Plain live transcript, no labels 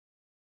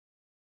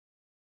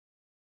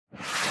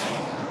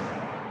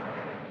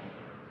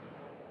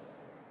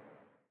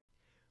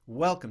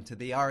Welcome to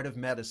The Art of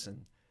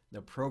Medicine,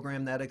 the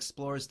program that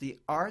explores the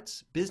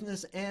arts,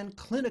 business, and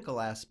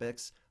clinical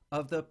aspects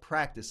of the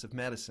practice of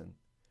medicine.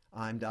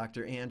 I'm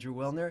Dr. Andrew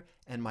Wilner,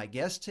 and my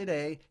guest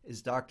today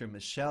is Dr.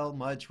 Michelle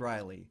Mudge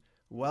Riley.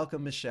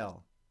 Welcome,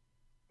 Michelle.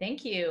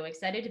 Thank you.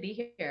 Excited to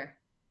be here.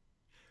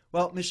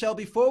 Well, Michelle,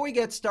 before we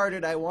get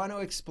started, I want to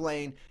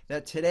explain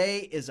that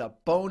today is a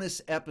bonus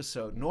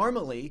episode.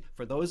 Normally,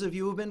 for those of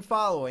you who've been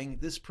following,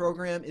 this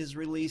program is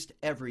released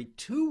every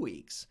 2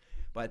 weeks.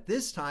 But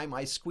this time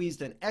I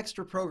squeezed an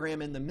extra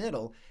program in the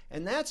middle,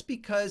 and that's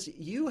because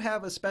you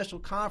have a special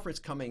conference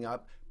coming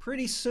up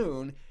pretty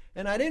soon,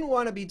 and I didn't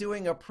want to be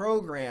doing a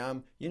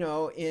program,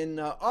 in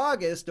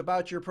August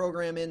about your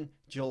program in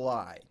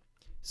July.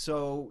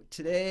 So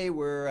today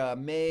we're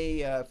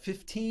May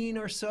 15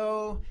 or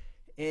so,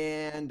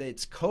 and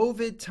it's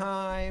COVID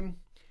time.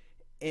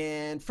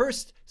 And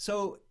first,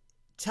 so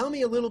tell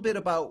me a little bit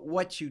about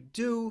what you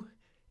do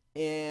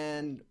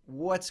and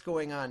what's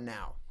going on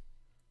now.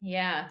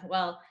 Yeah,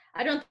 well,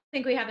 I don't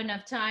think we have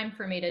enough time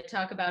for me to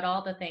talk about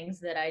all the things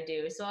that I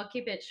do, so I'll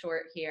keep it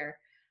short here.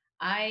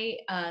 I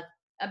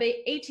About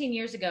 18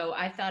 years ago,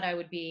 I thought I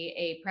would be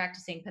a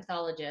practicing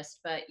pathologist,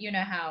 but you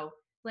know how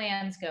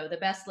plans go, the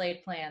best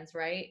laid plans,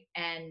 right?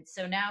 And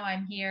so now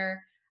I'm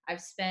here.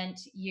 I've spent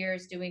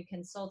years doing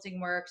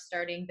consulting work,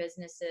 starting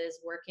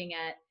businesses, working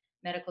at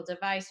medical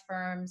device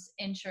firms,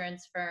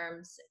 insurance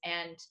firms,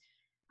 and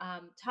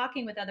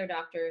talking with other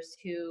doctors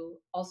who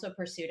also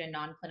pursued a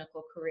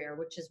non-clinical career,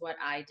 which is what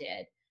I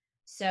did.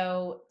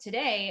 So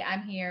today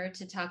I'm here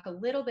to talk a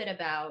little bit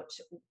about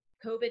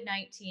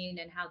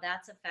COVID-19 and how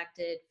that's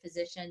affected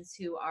physicians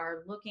who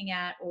are looking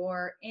at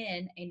or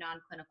in a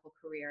non-clinical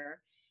career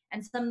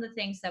and some of the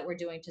things that we're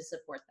doing to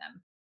support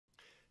them.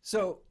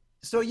 So,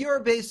 so you're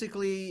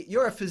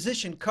a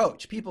physician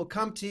coach. People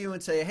come to you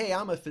and say, "Hey,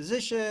 I'm a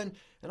physician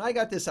and I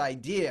got this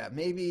idea.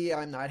 Maybe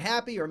I'm not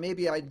happy or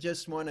maybe I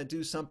just want to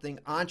do something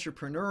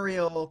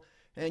entrepreneurial."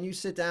 And you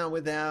sit down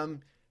with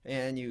them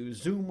and you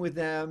Zoom with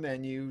them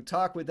and you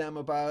talk with them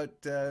about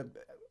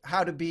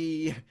how to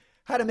be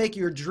how to make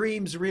your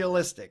dreams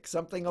realistic,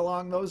 something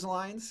along those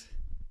lines.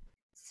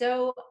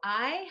 So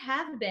I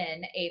have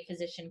been a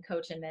physician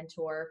coach and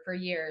mentor for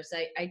years.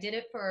 I did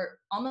it for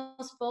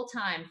almost full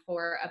time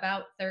for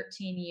about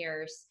 13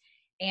 years.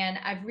 And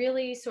I've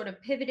really sort of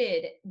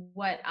pivoted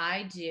what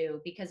I do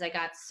because I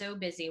got so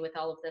busy with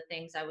all of the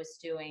things I was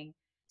doing.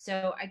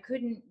 So I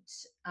couldn't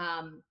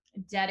um,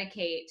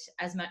 dedicate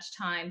as much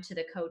time to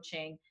the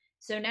coaching.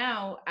 So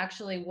now,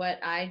 actually, what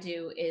I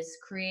do is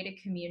create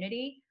a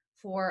community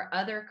for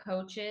other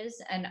coaches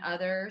and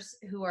others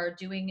who are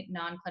doing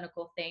non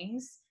clinical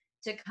things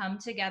to come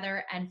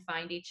together and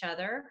find each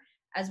other,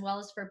 as well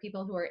as for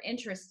people who are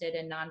interested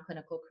in non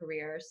clinical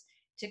careers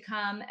to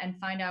come and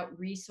find out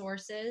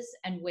resources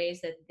and ways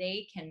that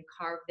they can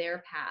carve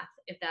their path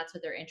if that's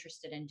what they're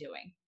interested in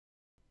doing.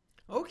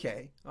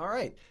 Okay, all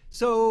right.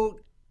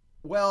 So,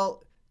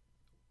 well,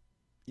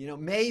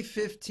 May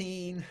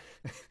 15,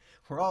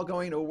 we're all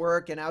going to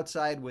work and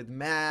outside with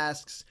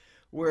masks.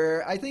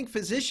 Where I think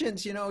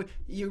physicians,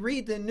 you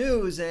read the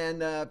news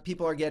and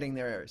people are getting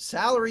their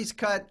salaries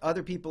cut,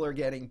 other people are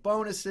getting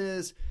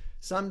bonuses,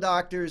 some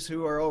doctors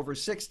who are over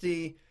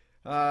 60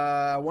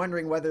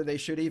 wondering whether they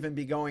should even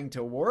be going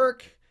to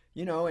work,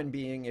 and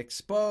being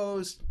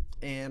exposed.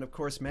 And of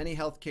course, many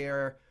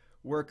healthcare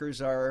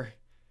workers are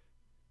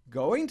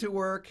going to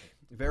work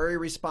very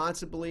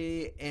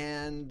responsibly,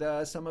 and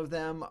some of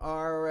them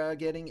are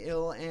getting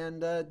ill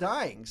and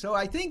dying. So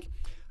I think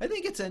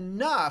it's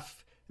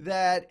enough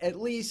that at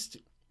least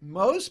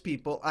most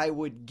people, I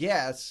would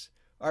guess,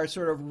 are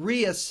sort of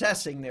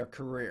reassessing their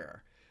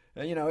career.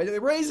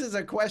 It raises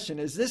a question: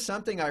 is this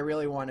something I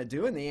really want to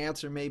do? And the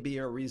answer may be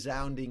a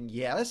resounding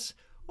yes.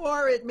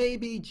 Or it may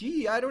be,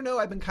 gee, I don't know,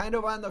 I've been kind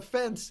of on the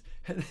fence,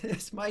 and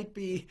this might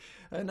be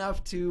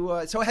enough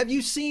to. So, have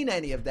you seen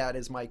any of that?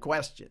 Is my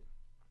question.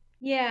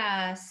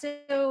 Yeah,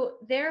 so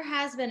there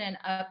has been an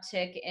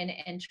uptick in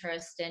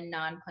interest in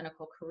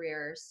non-clinical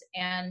careers.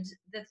 And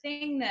the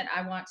thing that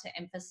I want to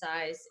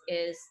emphasize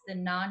is the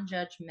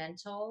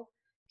non-judgmental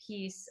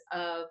piece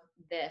of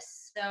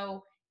this.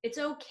 So it's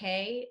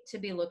okay to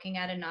be looking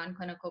at a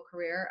non-clinical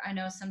career. I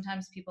know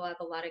sometimes people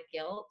have a lot of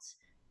guilt.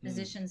 Hmm.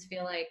 Physicians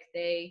feel like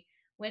they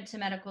went to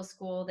medical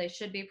school, they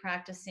should be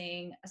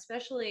practicing,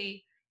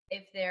 especially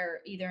if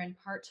they're either in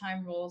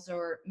part-time roles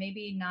or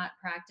maybe not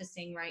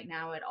practicing right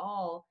now at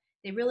all.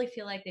 They really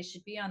feel like they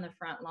should be on the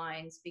front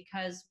lines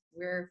because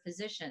we're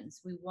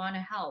physicians. We want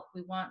to help.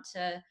 We want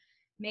to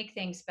make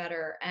things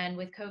better. And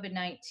with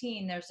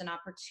COVID-19, there's an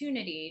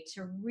opportunity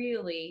to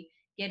really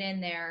get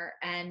in there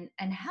and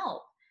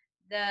help.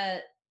 The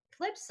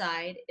flip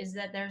side is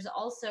that there's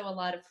also a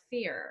lot of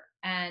fear,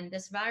 and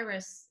this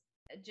virus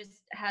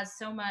just has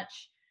so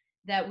much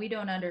that we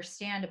don't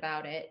understand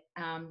about it.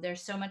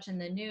 There's so much in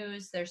the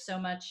news. There's so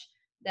much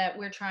that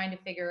we're trying to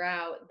figure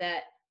out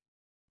that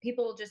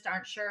people just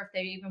aren't sure if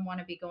they even want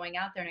to be going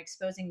out there and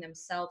exposing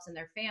themselves and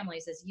their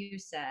families, as you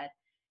said.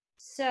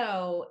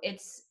 So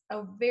it's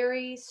a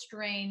very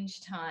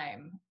strange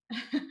time.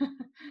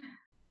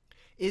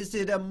 is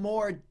it a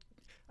more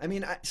I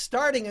mean,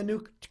 starting a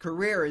new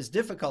career is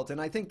difficult,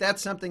 and I think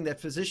that's something that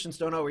physicians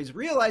don't always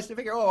realize. They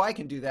figure, oh, I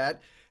can do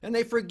that. And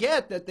they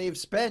forget that they've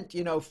spent,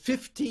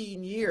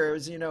 15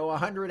 years,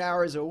 100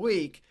 hours a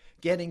week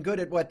getting good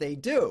at what they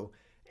do.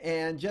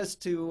 And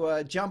just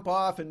to jump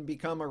off and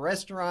become a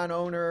restaurant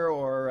owner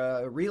or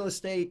a real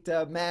estate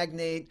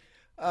magnate,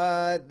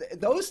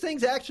 those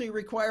things actually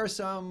require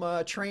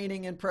some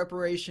training and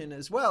preparation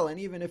as well. And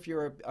even if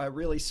you're a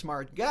really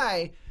smart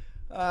guy,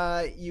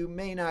 you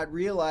may not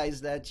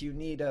realize that you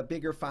need a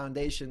bigger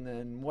foundation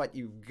than what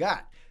you've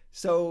got.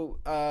 So,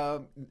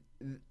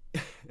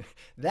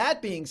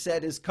 that being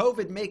said, is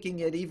COVID making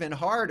it even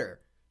harder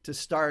to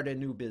start a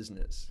new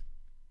business?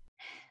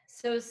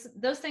 So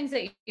those things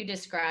that you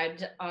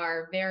described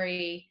are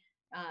very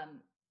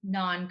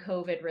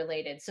non-COVID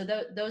related. So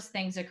those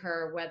things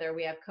occur whether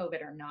we have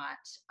COVID or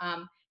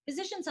not.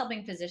 Physicians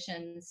helping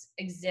physicians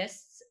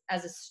exists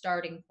as a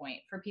starting point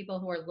for people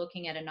who are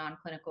looking at a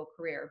non-clinical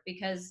career,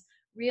 because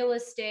real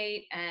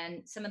estate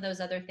and some of those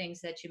other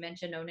things that you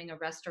mentioned, owning a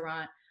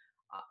restaurant,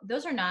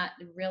 those are not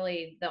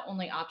really the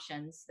only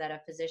options that a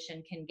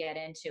physician can get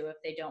into if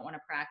they don't want to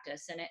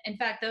practice. And in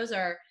fact, those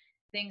are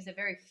things that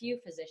very few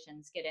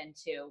physicians get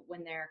into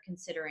when they're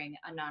considering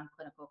a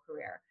non-clinical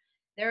career.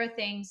 There are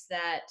things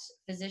that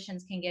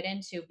physicians can get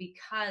into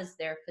because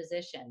they're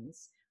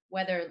physicians,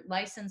 whether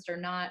licensed or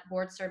not,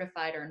 board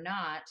certified or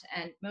not.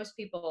 And most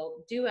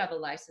people do have a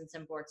license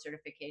and board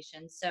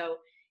certification. So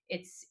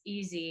it's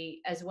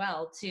easy as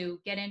well to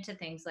get into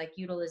things like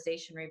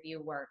utilization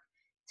review work,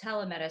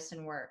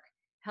 telemedicine work,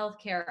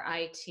 healthcare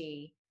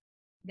IT.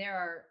 There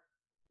are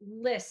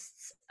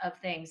lists of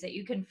things that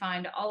you can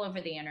find all over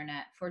the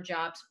internet for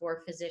jobs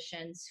for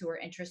physicians who are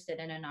interested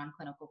in a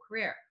non-clinical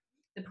career.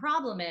 The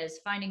problem is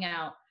finding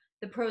out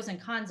the pros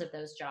and cons of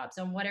those jobs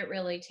and what it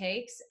really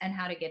takes and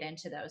how to get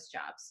into those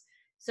jobs.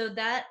 So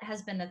that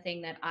has been the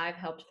thing that I've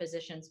helped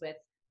physicians with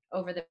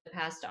over the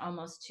past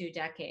almost 2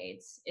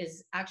 decades,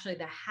 is actually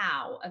the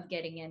how of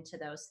getting into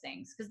those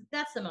things, because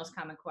that's the most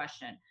common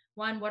question.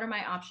 One, what are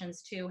my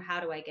options? Two, how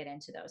do I get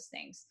into those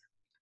things?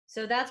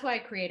 So that's why I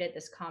created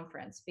this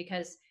conference,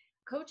 because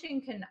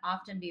coaching can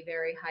often be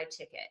very high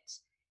ticket.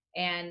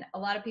 And a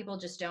lot of people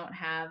just don't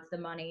have the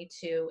money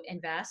to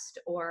invest,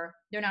 or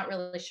they're not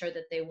really sure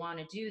that they want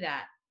to do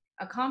that.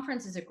 A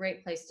conference is a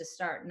great place to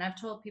start. And I've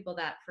told people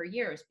that for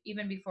years,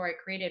 even before I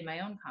created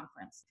my own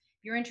conference.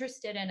 If you're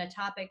interested in a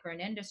topic or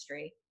an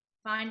industry,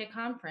 find a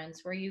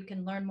conference where you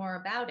can learn more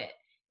about it.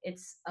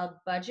 It's a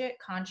budget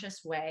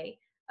conscious way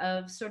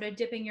of sort of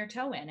dipping your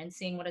toe in and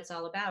seeing what it's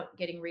all about,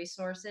 getting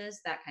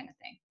resources, that kind of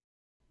thing.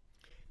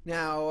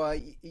 Now,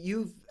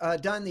 you've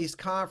done these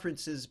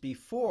conferences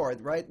before,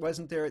 right?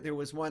 Wasn't there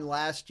was one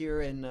last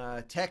year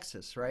in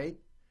Texas, right?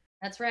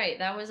 That's right.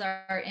 That was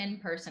our in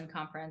person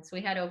conference.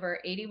 We had over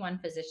 81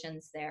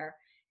 physicians there,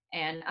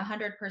 and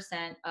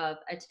 100% of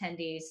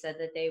attendees said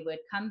that they would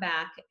come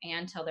back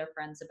and tell their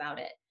friends about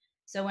it.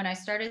 So when I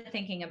started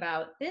thinking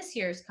about this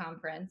year's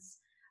conference,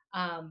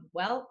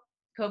 well,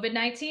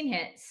 COVID-19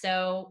 hit,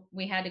 so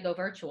we had to go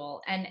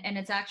virtual. And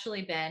it's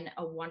actually been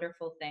a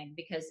wonderful thing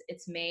because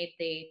it's made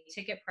the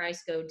ticket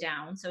price go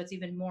down, so it's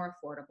even more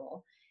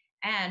affordable.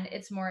 And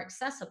it's more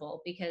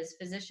accessible because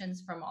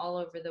physicians from all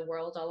over the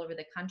world, all over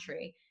the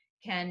country,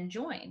 can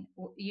join.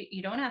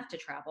 You don't have to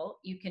travel.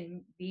 You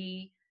can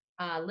be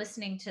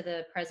listening to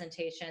the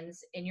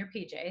presentations in your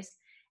PJs.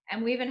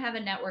 And we even have a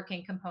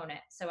networking component.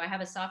 So I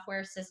have a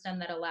software system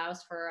that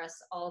allows for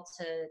us all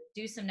to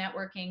do some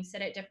networking,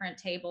 sit at different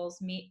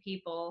tables, meet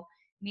people,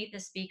 meet the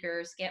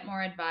speakers, get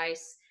more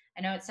advice.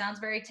 I know it sounds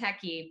very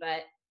techy,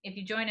 but if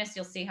you join us,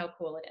 you'll see how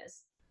cool it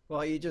is.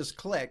 Well, you just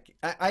click.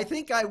 I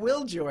think I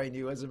will join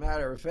you, as a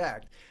matter of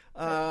fact.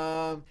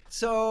 Let's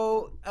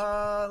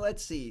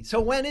see.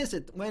 So when is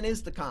it? When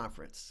is the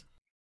conference?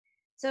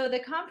 So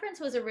the conference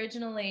was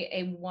originally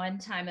a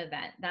one-time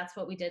event. That's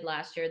what we did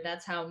last year.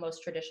 That's how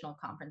most traditional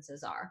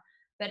conferences are.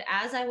 But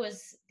as I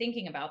was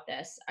thinking about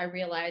this, I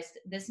realized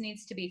this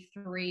needs to be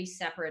three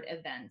separate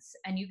events.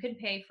 And you can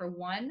pay for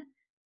one,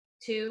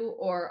 two,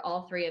 or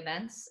all three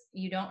events.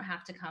 You don't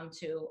have to come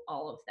to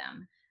all of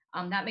them.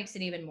 That makes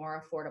it even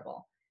more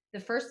affordable.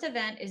 The first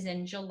event is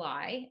in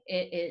July.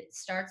 It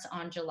starts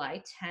on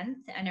July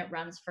 10th and it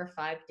runs for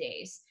 5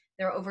 days.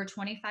 There are over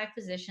 25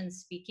 physicians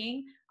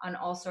speaking on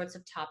all sorts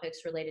of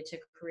topics related to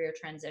career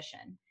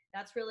transition.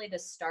 That's really the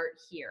start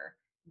here.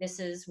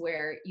 This is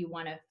where you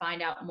want to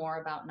find out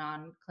more about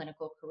non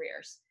clinical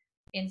careers.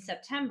 In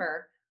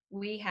September,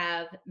 we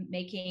have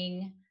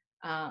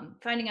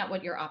finding out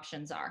what your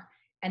options are.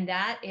 And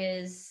that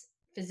is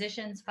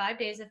physicians, 5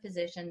 days of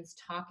physicians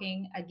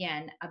talking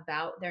again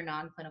about their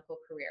non clinical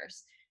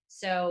careers.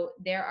 So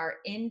there are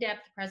in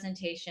depth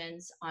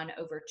presentations on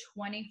over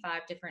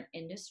 25 different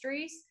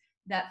industries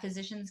that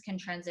physicians can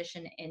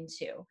transition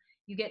into.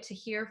 You get to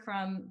hear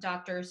from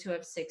doctors who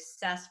have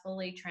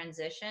successfully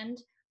transitioned,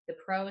 the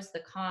pros,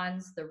 the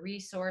cons, the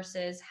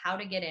resources, how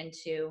to get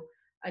into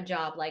a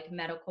job like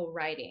medical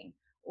writing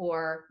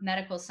or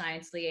medical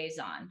science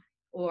liaison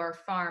or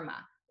pharma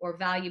or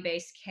value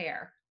based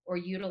care or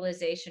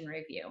utilization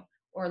review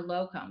or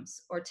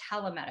locums or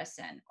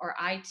telemedicine or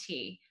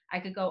IT. I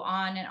could go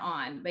on and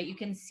on, but you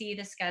can see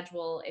the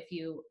schedule if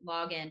you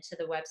log into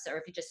the website, or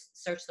if you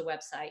just search the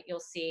website, you'll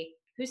see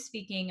who's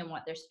speaking and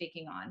what they're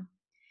speaking on.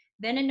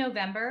 Then in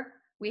November,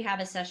 we have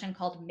a session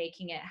called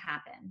Making It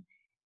Happen.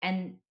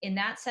 And in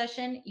that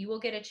session, you will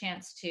get a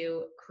chance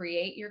to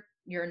create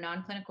your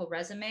non-clinical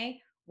resume,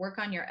 work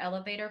on your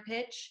elevator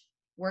pitch,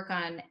 work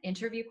on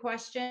interview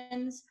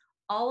questions,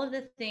 all of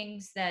the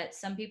things that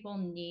some people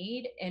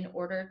need in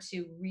order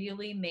to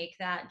really make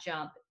that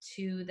jump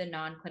to the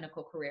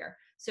non-clinical career.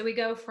 So we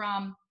go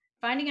from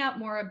finding out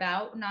more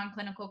about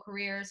non-clinical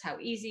careers, how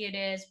easy it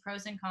is,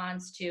 pros and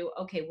cons, to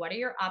okay, what are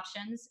your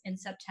options in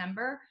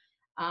September?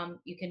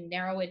 You can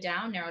narrow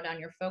down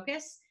your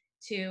focus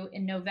to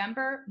in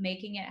November,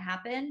 making it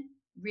happen,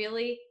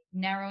 really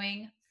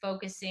narrowing,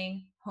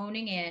 focusing,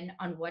 honing in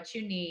on what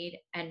you need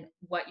and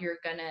what you're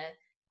going to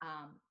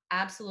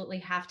absolutely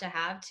have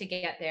to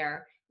get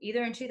there,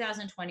 either in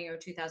 2020 or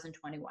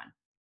 2021.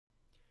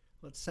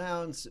 Well, it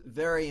sounds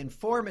very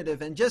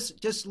informative, and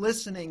just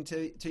listening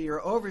to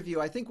your overview,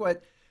 I think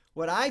what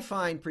I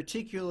find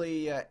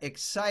particularly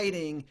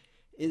exciting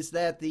is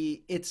that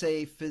it's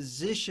a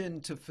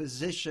physician to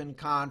physician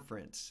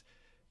conference.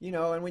 You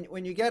know, and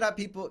when you get up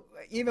people,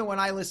 even when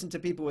I listen to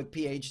people with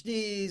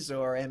PhDs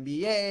or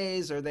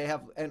MBAs, or they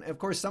have, and of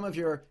course some of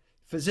your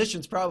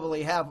physicians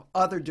probably have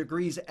other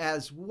degrees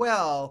as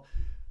well,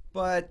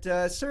 but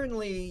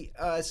certainly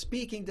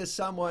speaking to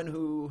someone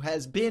who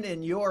has been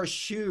in your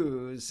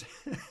shoes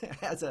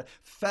as a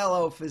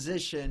fellow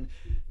physician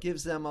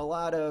gives them a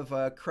lot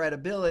of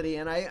credibility,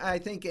 and I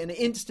think an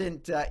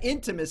instant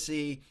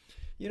intimacy.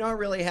 You don't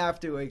really have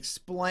to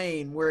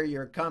explain where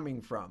you're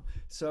coming from.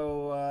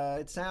 So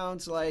it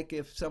sounds like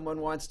if someone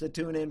wants to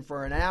tune in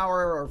for an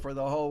hour or for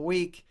the whole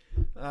week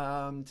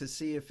to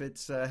see if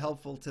it's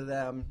helpful to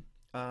them,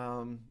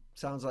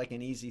 sounds like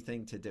an easy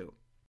thing to do.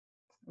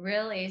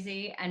 Real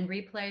easy, and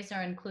replays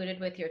are included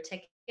with your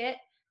ticket,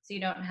 so you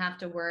don't have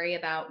to worry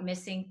about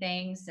missing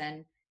things,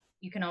 and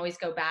you can always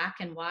go back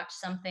and watch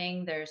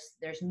something.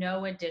 There's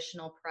no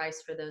additional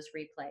price for those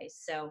replays.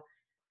 So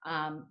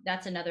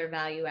that's another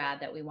value add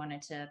that we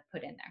wanted to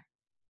put in there.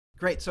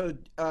 Great. So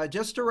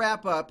just to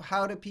wrap up,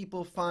 how do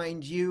people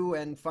find you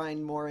and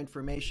find more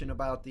information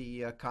about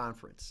the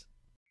conference?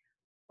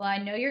 Well, I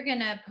know you're going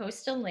to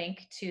post a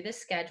link to the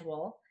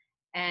schedule,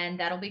 and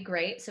that'll be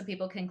great. So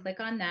people can click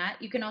on that.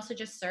 You can also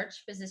just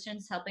search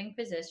Physicians Helping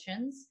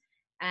Physicians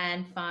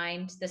and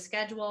find the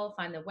schedule,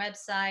 find the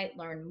website,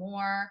 learn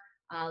more,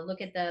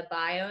 look at the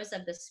bios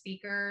of the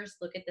speakers,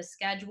 look at the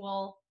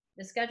schedule.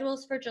 The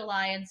schedules for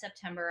July and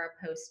September are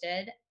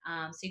posted,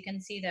 so you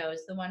can see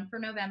those. The one for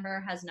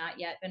November has not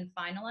yet been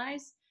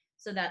finalized,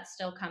 so that's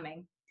still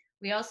coming.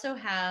 We also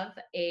have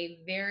a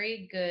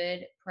very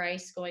good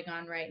price going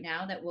on right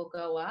now that will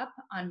go up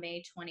on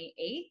May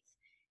 28th.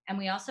 And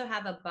we also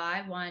have a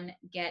buy one,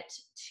 get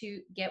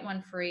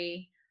one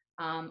free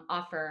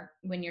offer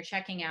when you're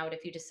checking out.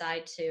 If you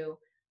decide to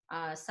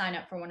sign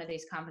up for one of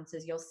these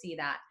conferences, you'll see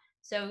that.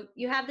 So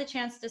you have the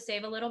chance to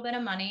save a little bit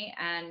of money,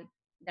 and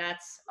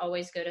that's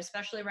always good,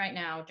 especially right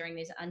now during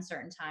these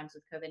uncertain times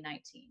with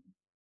COVID-19.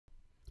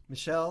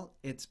 Michelle,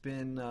 it's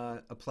been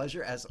a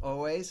pleasure as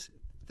always.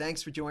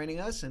 Thanks for joining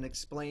us and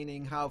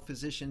explaining how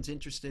physicians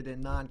interested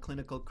in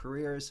non-clinical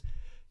careers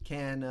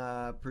can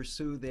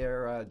pursue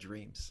their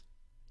dreams.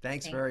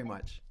 Thanks very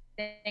much.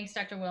 Thanks,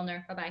 Dr.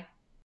 Wilner. Bye-bye.